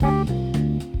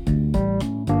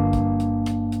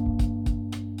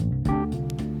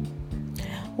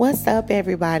What's up,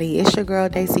 everybody? It's your girl,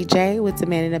 Daisy J, with the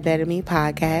Man in a Better Me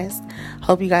podcast.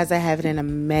 Hope you guys are having an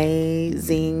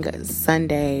amazing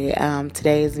Sunday.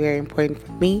 Today is very important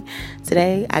for me.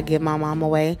 Today, I give my mom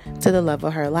away to the love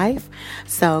of her life.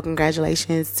 So,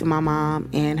 congratulations to my mom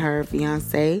and her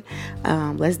fiance.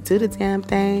 Let's do the damn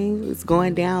thing. It's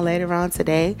going down later on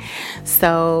today.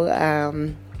 So,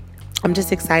 I'm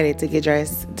just excited to get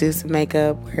dressed, do some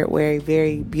makeup, wear a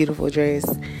very beautiful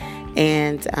dress,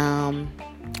 and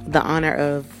the honor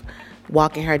of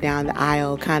walking her down the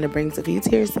aisle kind of brings a few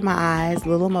tears to my eyes. A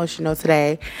little emotional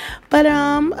today. But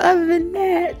other than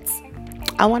that,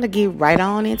 I want to get right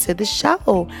on into the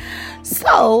show.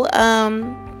 So,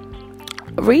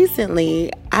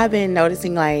 recently, I've been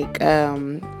noticing a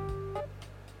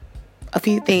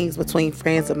few things between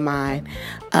friends of mine.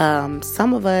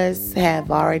 Some of us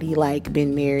have already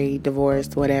been married,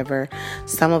 divorced, whatever.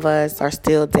 Some of us are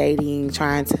still dating,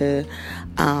 trying to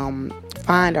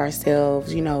find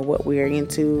ourselves, what we're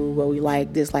into, what we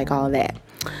like, dislike, all of that.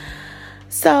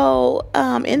 So,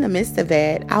 in the midst of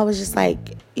that, I was just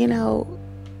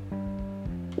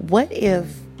what if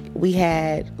we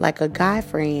had a guy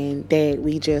friend that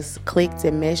we just clicked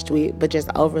and meshed with, but just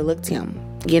overlooked him,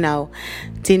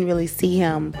 didn't really see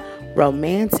him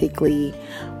romantically,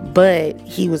 but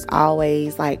he was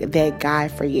always that guy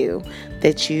for you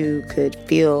that you could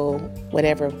fill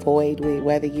whatever void with,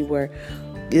 whether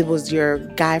it was your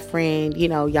guy friend,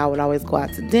 y'all would always go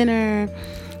out to dinner,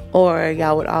 or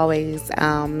y'all would always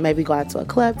maybe go out to a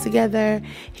club together.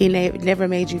 He never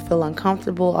made you feel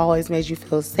uncomfortable, always made you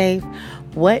feel safe.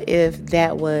 What if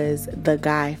that was the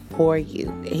guy for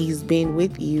you? He's been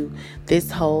with you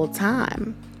this whole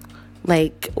time.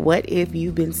 What if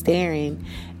you've been staring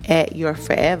at your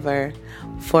forever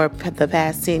for the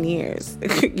past 10 years?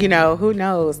 Who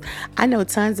knows? I know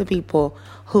tons of people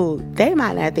who they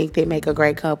might not think they make a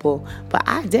great couple, but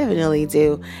I definitely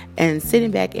do. And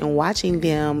sitting back and watching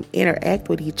them interact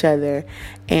with each other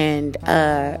and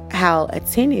how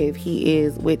attentive he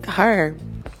is with her,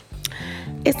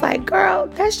 it's girl,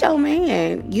 that's your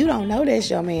man. You don't know that's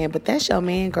your man, but that's your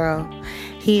man, girl.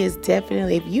 He is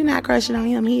definitely, if you're not crushing on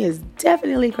him, he is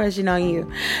definitely crushing on you.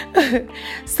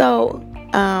 So,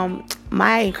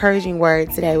 my encouraging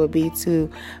word today would be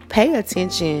to pay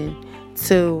attention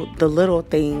to the little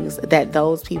things that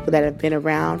those people that have been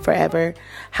around forever,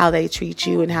 how they treat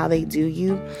you and how they do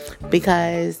you.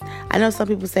 Because I know some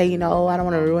people say, I don't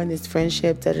want to ruin this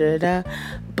friendship,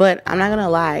 but I'm not going to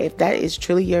lie. If that is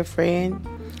truly your friend,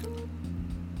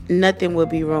 nothing will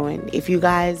be ruined. If you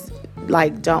guys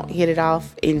don't hit it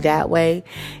off in that way,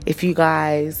 if you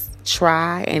guys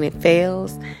try and it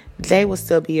fails, they will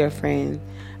still be your friend.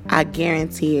 I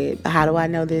guarantee it. How do I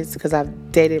know this? Because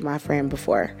I've dated my friend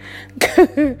before.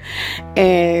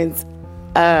 And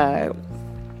I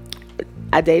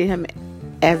dated him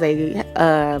as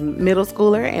a middle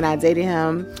schooler, and I dated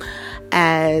him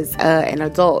as an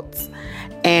adult.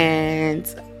 And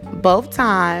both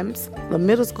times, the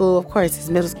middle school, of course, it's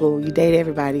middle school. You date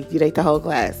everybody. You date the whole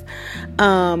class.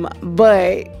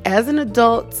 But as an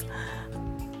adult,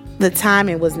 the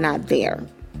timing was not there,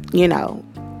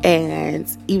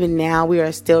 And even now, we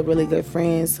are still really good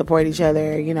friends, support each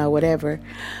other, whatever.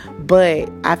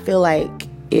 But I feel like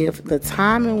if the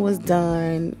timing was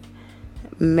done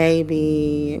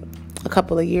maybe a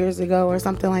couple of years ago or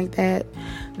something like that,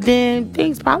 then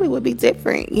things probably would be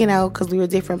different, because we were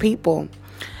different people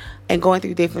and going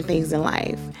through different things in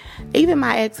life. Even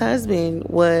my ex-husband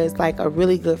was a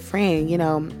really good friend,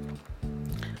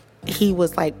 He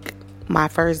was my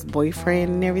first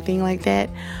boyfriend and everything like that.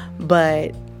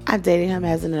 But I dated him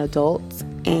as an adult,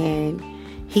 and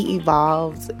he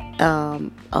evolved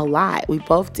a lot. We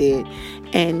both did.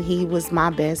 And he was my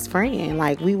best friend.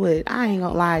 I ain't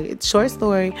gonna lie, short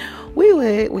story,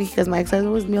 because my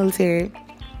ex-husband was military.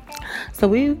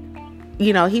 So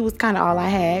he was kind of all I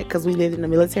had, because we lived in a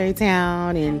military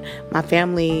town and my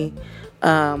family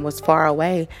was far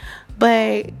away.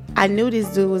 But I knew this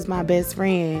dude was my best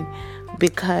friend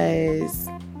because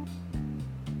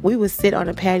we would sit on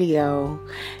a patio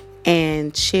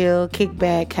and chill, kick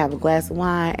back, have a glass of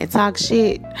wine, and talk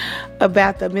shit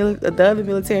about the other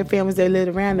military families that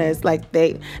lived around us.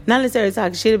 They not necessarily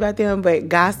talk shit about them, but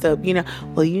gossip. Such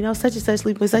and such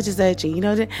sleep with such and such,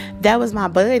 and that was my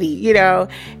buddy.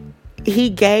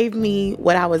 He gave me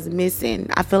what I was missing.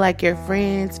 I feel like your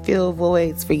friends fill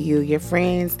voids for you. Your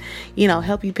friends,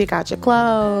 help you pick out your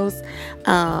clothes,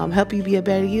 help you be a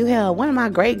better you. Hell, one of my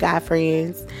great guy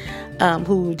friends,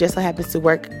 who just so happens to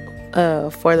work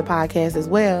for the podcast as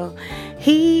well,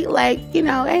 he ain't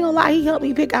gonna lie, he helped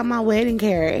me pick out my wedding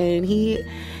hair, and he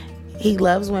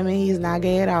loves women. He's not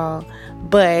gay at all,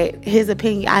 but his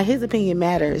opinion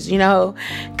matters,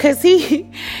 because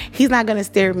he's not gonna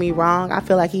steer me wrong. I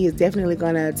feel like he is definitely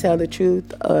gonna tell the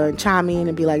truth, or chime in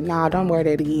and be like, nah, don't wear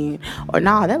that again, or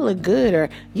nah, that look good, or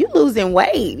you losing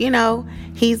weight.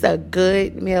 He's a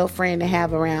good male friend to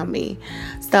have around me.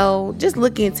 So just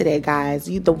look into that, guys.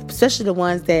 Especially the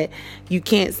ones that you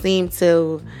can't seem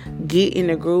to get in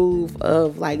the groove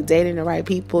of like dating the right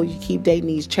people. You keep dating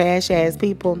these trash ass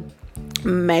people.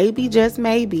 Maybe, just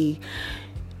maybe,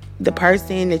 the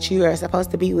person that you are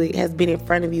supposed to be with has been in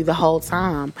front of you the whole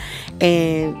time,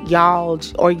 and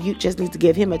you just need to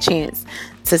give him a chance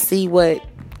to see what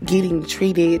getting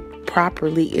treated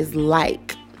properly is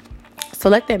like. So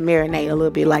let that marinate a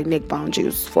little bit like Nick Bone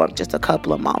juice for just a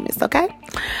couple of moments, okay?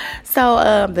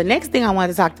 So the next thing I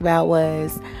wanted to talk about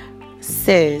was,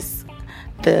 sis,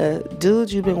 the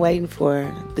dude you've been waiting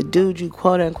for, the dude you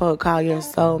quote-unquote call your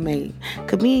soulmate,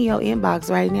 could be in your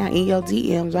inbox right now, in your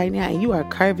DMs right now, and you are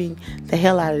curving the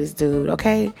hell out of this dude,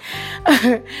 okay?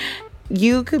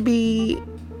 You could be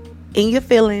in your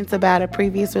feelings about a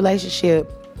previous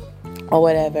relationship or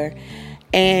whatever,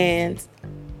 and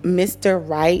Mr.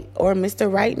 Right or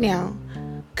Mr. Right now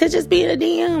could just be in the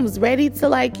DMs ready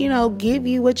to give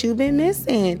you what you've been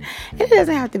missing. And it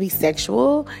doesn't have to be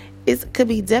sexual. It could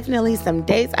be definitely some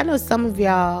dates. I know some of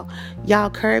y'all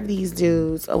curve these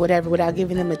dudes or whatever without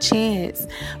giving them a chance.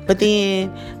 But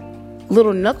then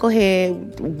little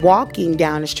knucklehead walking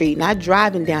down the street, not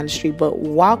driving down the street, but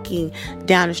walking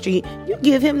down the street, you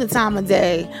give him the time of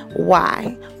day.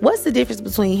 Why? What's the difference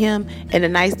between him and a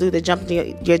nice dude that jumped in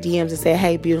your DMs and said,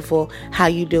 hey, beautiful, how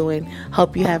you doing?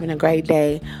 Hope you having a great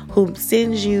day. Who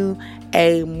sends you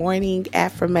a morning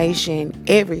affirmation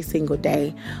every single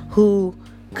day, who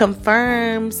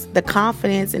confirms the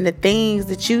confidence and the things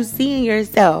that you see in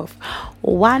yourself.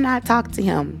 Why not talk to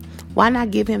him? Why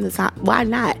not give him the time? Why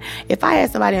not? If I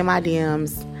had somebody in my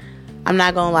DMs, I'm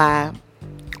not gonna lie,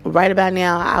 right about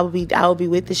now, I would be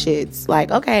with the shits.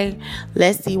 Like, okay,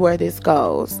 let's see where this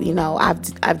goes.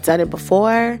 I've done it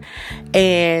before,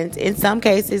 and in some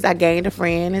cases, I gained a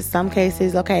friend. In some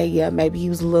cases, okay, yeah, maybe he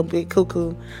was a little bit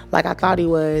cuckoo, like I thought he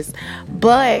was.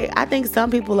 But I think some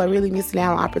people are really missing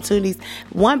out on opportunities.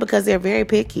 One, because they're very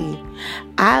picky.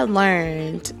 I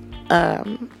learned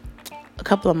a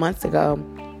couple of months ago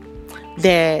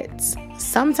that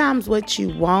sometimes what you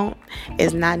want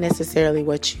is not necessarily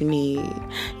what you need.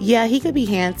 Yeah, he could be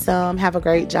handsome, have a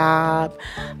great job,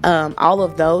 all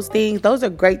of those things. Those are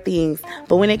great things.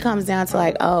 But when it comes down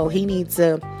to he needs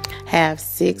to have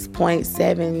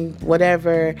 6.7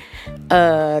 whatever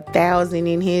thousand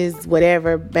in his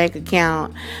whatever bank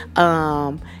account,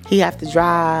 he have to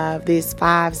drive this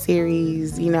 5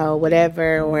 Series,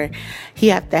 whatever, or he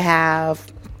have to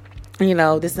have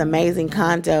this amazing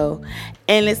condo.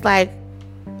 And it's like,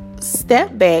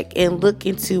 step back and look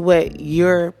into what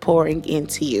you're pouring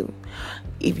into you.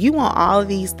 If you want all of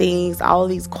these things, all of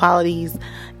these qualities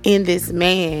in this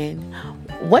man,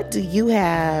 what do you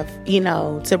have,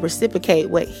 to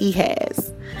reciprocate what he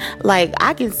has? Like,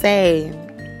 I can say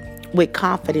with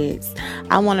confidence,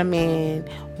 I want a man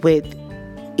with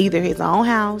either his own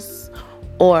house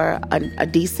or a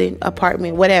decent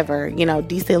apartment, whatever,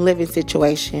 decent living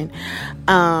situation.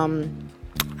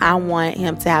 I want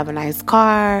him to have a nice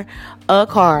car,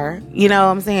 you know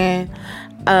what I'm saying?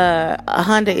 A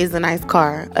Honda is a nice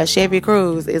car. A Chevy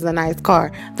Cruze is a nice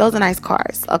car. Those are nice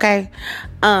cars, okay?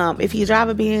 If he drive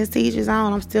a Benz, to each his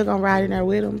own, I'm still gonna ride in there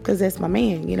with him because that's my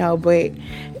man, but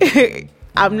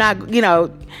I'm not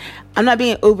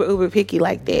being uber picky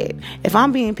like that. If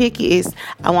I'm being picky,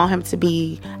 I want him to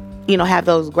be, have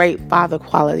those great father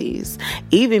qualities.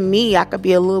 Even me, I could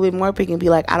be a little bit more picky and be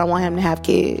like, I don't want him to have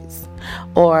kids.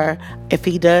 Or if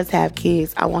he does have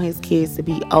kids, I want his kids to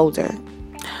be older.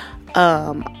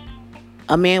 A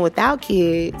man without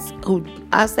kids who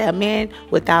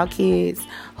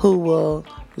will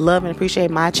love and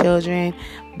appreciate my children,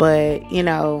 but,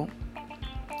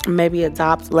 maybe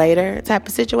adopt later type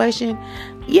of situation.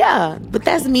 Yeah, but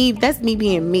that's me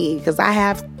being me, because I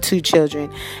have 2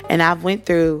 children and I've went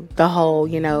through the whole,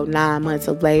 9 months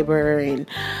of labor and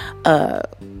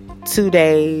 2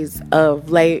 days of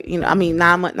labor,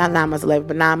 9 months of labor,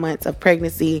 but 9 months of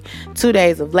pregnancy, 2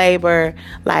 days of labor.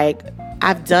 Like,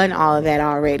 I've done all of that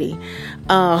already.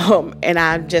 And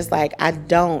I'm just like, I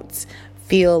don't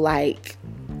feel like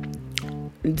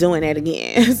doing that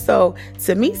again. So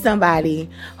to meet somebody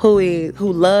who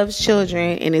loves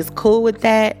children and is cool with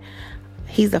that,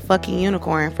 he's a fucking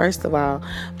unicorn, first of all,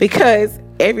 because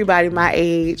everybody my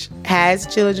age has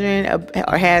children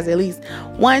or has at least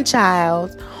one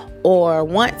child or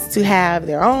wants to have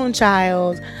their own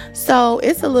child. So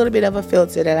it's a little bit of a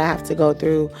filter that I have to go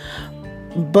through.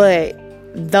 But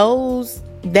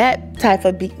that type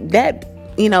of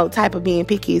being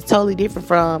picky is totally different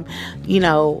from,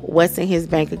 what's in his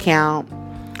bank account.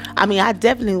 I mean, I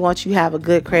definitely want you to have a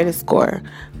good credit score,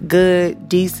 good,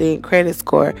 decent credit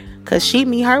score. Because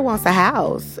her wants a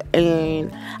house.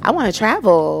 And I want to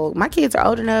travel. My kids are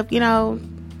old enough,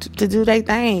 to do their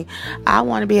thing. I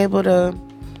want to be able to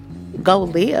go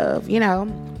live,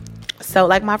 So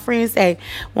like my friends say,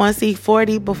 want to see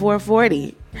 40 before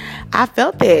 40. I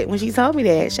felt that when she told me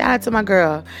that. Shout out to my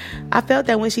girl. I felt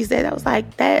that when she said that. I was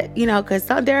like, that, because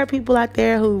there are people out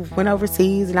there who went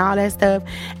overseas and all that stuff.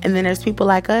 And then there's people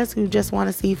like us who just want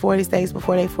to see 40 states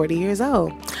before they're 40 years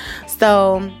old.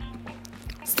 So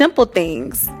simple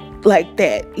things like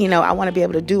that, I want to be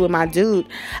able to do with my dude.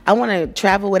 I want to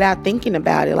travel without thinking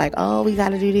about it. Like, oh, we got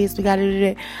to do this, we got to do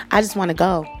that. I just want to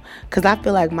go. Because I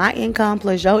feel like my income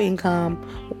plus your income,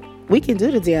 we can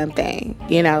do the damn thing.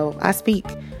 I speak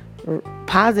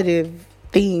positive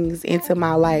things into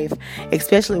my life,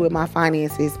 especially with my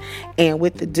finances. And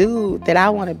with the dude that I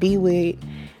want to be with,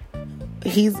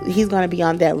 he's going to be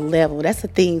on that level. That's the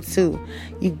thing too.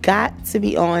 You got to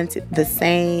be on the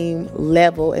same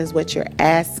level as what you're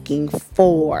asking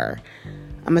for.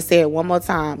 I'm going to say it one more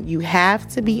time. You have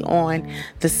to be on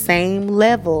the same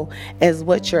level as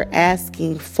what you're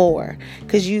asking for.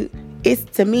 Because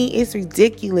to me, it's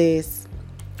ridiculous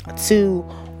to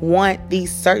want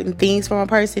these certain things from a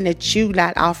person that you're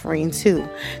not offering to.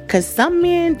 Because some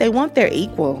men, they want their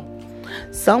equal.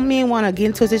 Some men want to get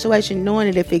into a situation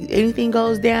knowing that if anything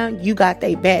goes down, you got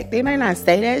their back. They may not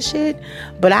say that shit,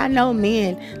 but I know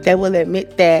men that will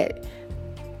admit that,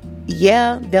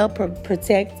 yeah, they'll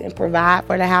protect and provide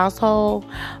for the household,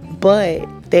 but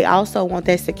they also want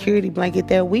that security blanket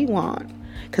that we want.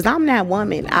 Because I'm that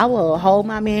woman. I will hold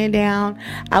my man down.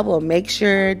 I will make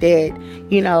sure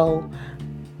that,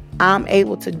 I'm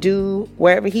able to do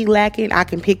wherever he lacking, I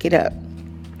can pick it up.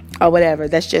 Or whatever.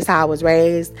 That's just how I was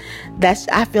raised.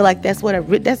 I feel like that's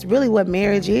really what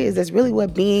marriage is. That's really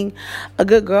what being a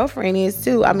good girlfriend is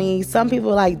too. I mean, some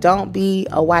people don't be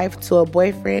a wife to a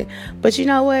boyfriend, but you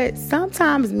know what?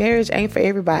 Sometimes marriage ain't for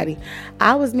everybody.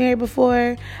 I was married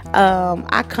before.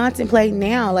 I contemplate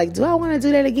now, do I want to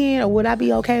do that again, or would I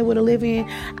be okay with a live-in?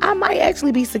 I might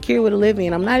actually be secure with a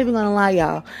live-in. I'm not even gonna lie,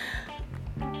 y'all.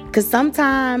 Because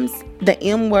sometimes the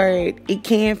M word, it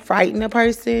can frighten a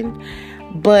person.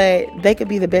 But they could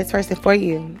be the best person for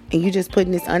you, and you just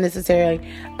putting this unnecessary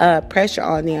pressure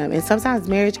on them. And sometimes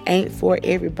marriage ain't for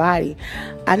everybody.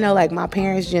 I know, my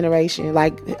parents' generation,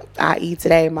 i.e.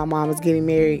 today, my mom is getting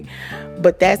married,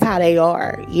 but that's how they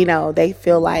are. They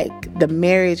feel like the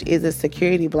marriage is a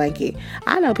security blanket.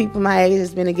 I know people my age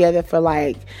that's been together for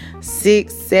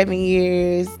 6-7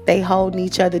 years. They holding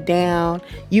each other down.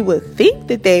 You would think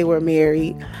that they were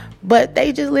married, but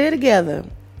they just live together.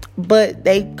 But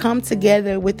they come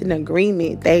together with an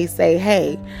agreement. They say,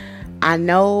 hey, I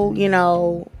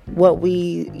know, what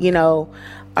we,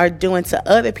 are doing to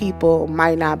other people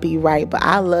might not be right, but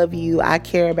I love you. I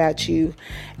care about you.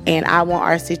 And I want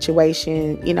our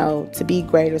situation, to be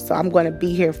greater. So I'm going to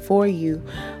be here for you.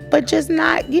 But just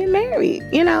not get married,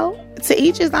 to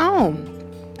each his own.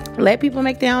 Let people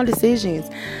make their own decisions.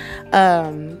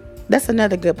 That's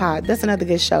another good That's another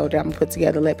good show that I'm going to put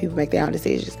together. Let people make their own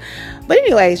decisions. But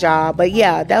anyways, y'all. But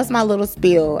yeah, that was my little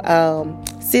spiel.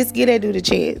 Sis, get that dude a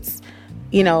chance.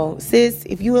 Sis,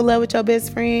 if you in love with your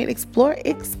best friend,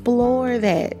 explore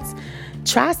that.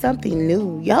 Try something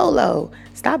new. YOLO.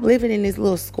 Stop living in this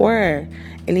little square,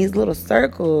 in these little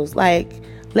circles.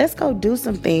 Let's go do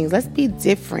some things. Let's be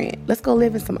different. Let's go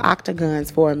live in some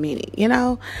octagons for a minute.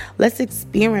 Let's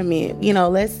experiment.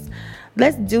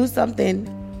 Let's do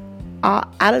something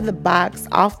out of the box,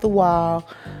 off the wall,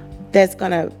 that's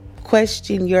gonna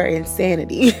question your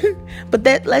insanity. But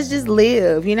let's just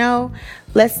live,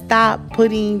 Let's stop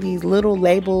putting these little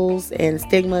labels and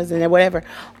stigmas and whatever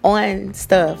on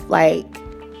stuff.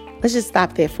 Let's just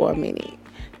stop there for a minute.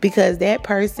 Because that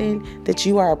person that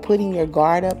you are putting your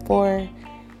guard up for,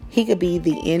 he could be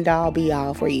the end all be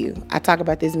all for you. I talk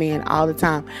about this man all the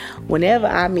time. Whenever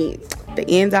I meet the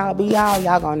end all be all,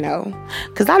 y'all gonna know.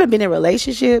 Because I done been in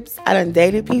relationships, I done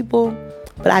dated people,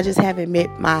 but I just haven't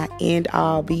met my end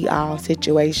all be all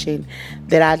situation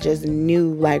that I just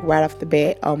knew right off the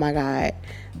bat, oh my God,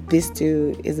 this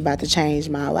dude is about to change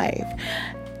my life.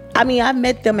 I mean, I've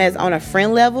met them as on a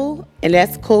friend level, and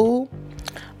that's cool.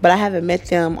 but I haven't met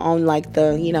them on like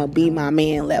the, be my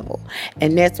man level.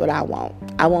 And that's what I want.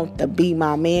 I want the be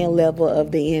my man level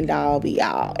of the end all be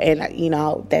all. And,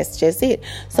 that's just it.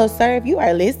 So, sir, if you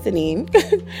are listening,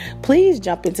 please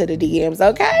jump into the DMs,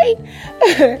 okay?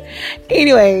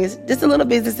 Anyways, just a little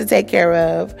business to take care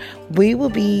of. We will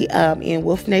be in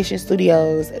Wolf Nation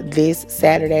Studios this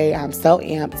Saturday. I'm so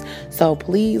amped. So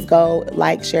please go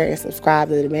like, share, and subscribe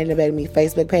to the Demand of Me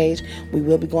Facebook page. We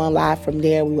will be going live from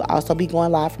there. We will also be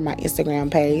going live from my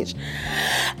Instagram page.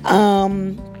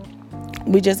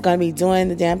 We're just going to be doing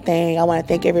the damn thing. I want to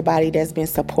thank everybody that's been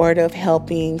supportive,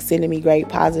 helping, sending me great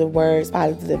positive words,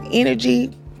 positive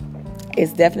energy.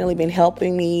 It's definitely been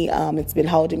helping me. It's been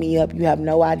holding me up. You have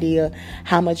no idea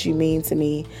how much you mean to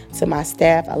me, to my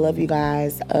staff. I love you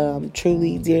guys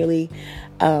truly, dearly.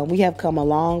 We have come a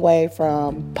long way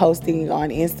from posting on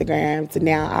Instagram to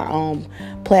now our own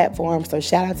platform. So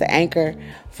shout out to Anchor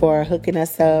for hooking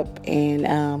us up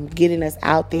and getting us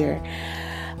out there.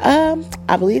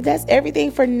 I believe that's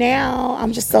everything for now.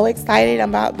 I'm just so excited.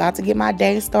 I'm about to get my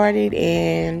day started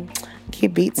and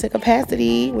get beat to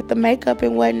capacity with the makeup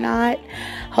and whatnot.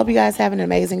 Hope you guys have an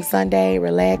amazing Sunday.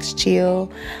 Relax,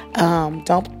 chill.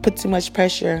 Don't put too much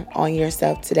pressure on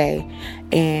yourself today.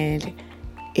 And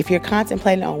if you're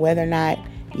contemplating on whether or not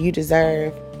you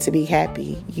deserve to be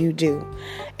happy, you do.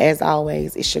 As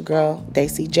always, it's your girl,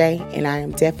 Daisy J, and I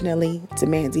am definitely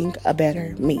demanding a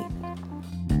better me.